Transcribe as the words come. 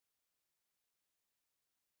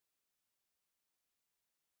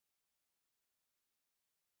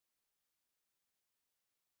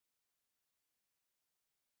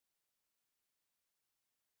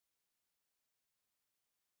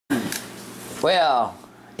Well,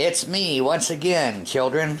 it's me once again,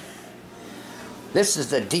 children. This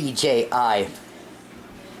is the DJI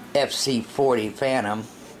FC40 Phantom,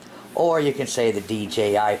 or you can say the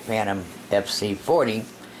DJI Phantom FC40.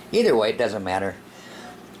 Either way, it doesn't matter.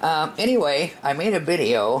 Anyway, I made a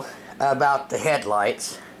video about the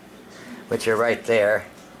headlights, which are right there,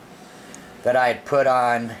 that I had put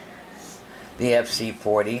on the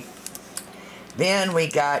FC40. Then we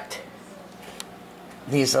got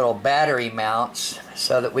these little battery mounts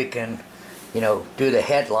so that we can, do the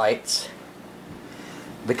headlights,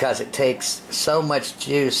 because it takes so much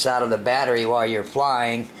juice out of the battery while you're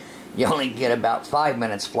flying. You only get about 5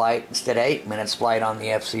 minutes flight instead of 8 minutes flight on the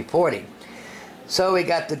FC40. So we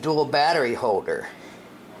got the dual battery holder.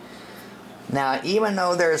 Now, even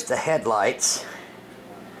though there's the headlights,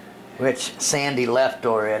 which Sandy left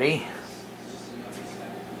already,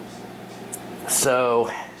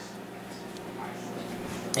 so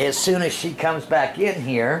as soon as she comes back in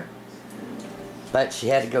here, but she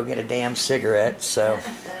had to go get a damn cigarette, so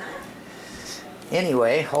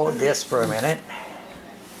anyway, hold this for a minute,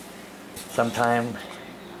 sometime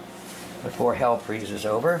before hell freezes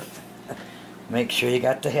over. Make sure you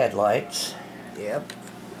got the headlights. Yep.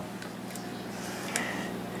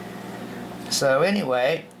 So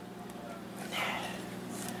anyway,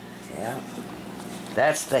 yeah,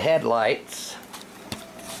 that's the headlights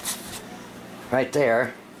right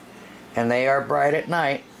there, and they are bright at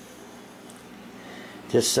night,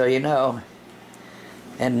 just so you know.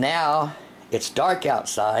 And now it's dark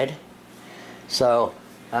outside, so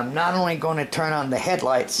I'm not only going to turn on the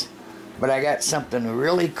headlights, but I got something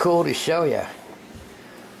really cool to show you.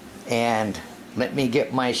 And let me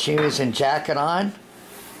get my shoes and jacket on,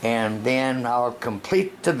 and then I'll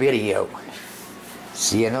complete the video.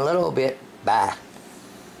 See you in a little bit. Bye.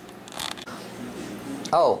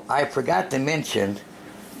 Oh, I forgot to mention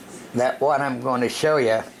that what I'm going to show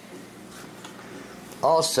you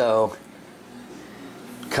also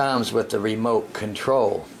comes with the remote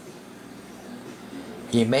control.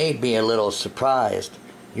 You may be a little surprised.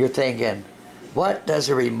 You're thinking, what does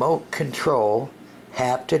a remote control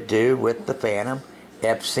have to do with the Phantom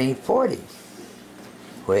FC40?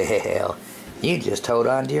 Well, you just hold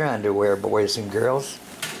on to your underwear, boys and girls.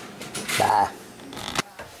 Bye.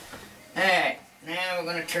 Alright, now we're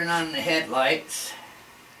going to turn on the headlights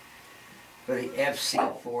for the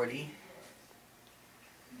FC40.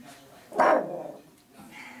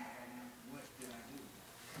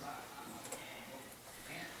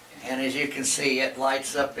 And as you can see, it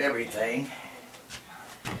lights up everything.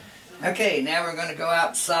 Okay, now we're going to go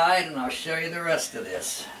outside and I'll show you the rest of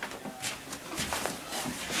this.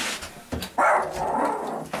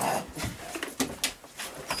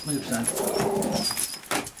 Move, son.